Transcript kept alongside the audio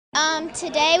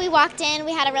Today we walked in,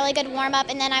 we had a really good warm-up,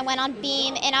 and then I went on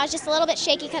beam, and I was just a little bit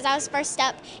shaky because I was first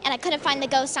up, and I couldn't find the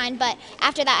go sign, but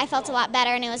after that I felt a lot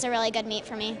better, and it was a really good meet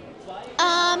for me.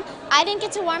 I didn't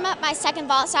get to warm up my second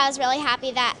vault, so I was really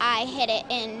happy that I hit it,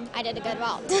 and I did a good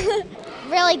vault.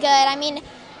 Really good. I mean,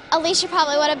 Alicia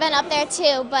probably would have been up there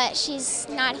too, but she's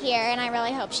not here, and I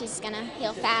really hope she's going to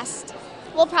heal fast.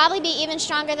 We'll probably be even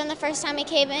stronger than the first time we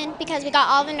came in because we got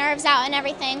all the nerves out and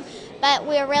everything, but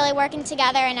we were really working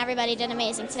together and everybody did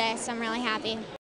amazing today, so I'm really happy.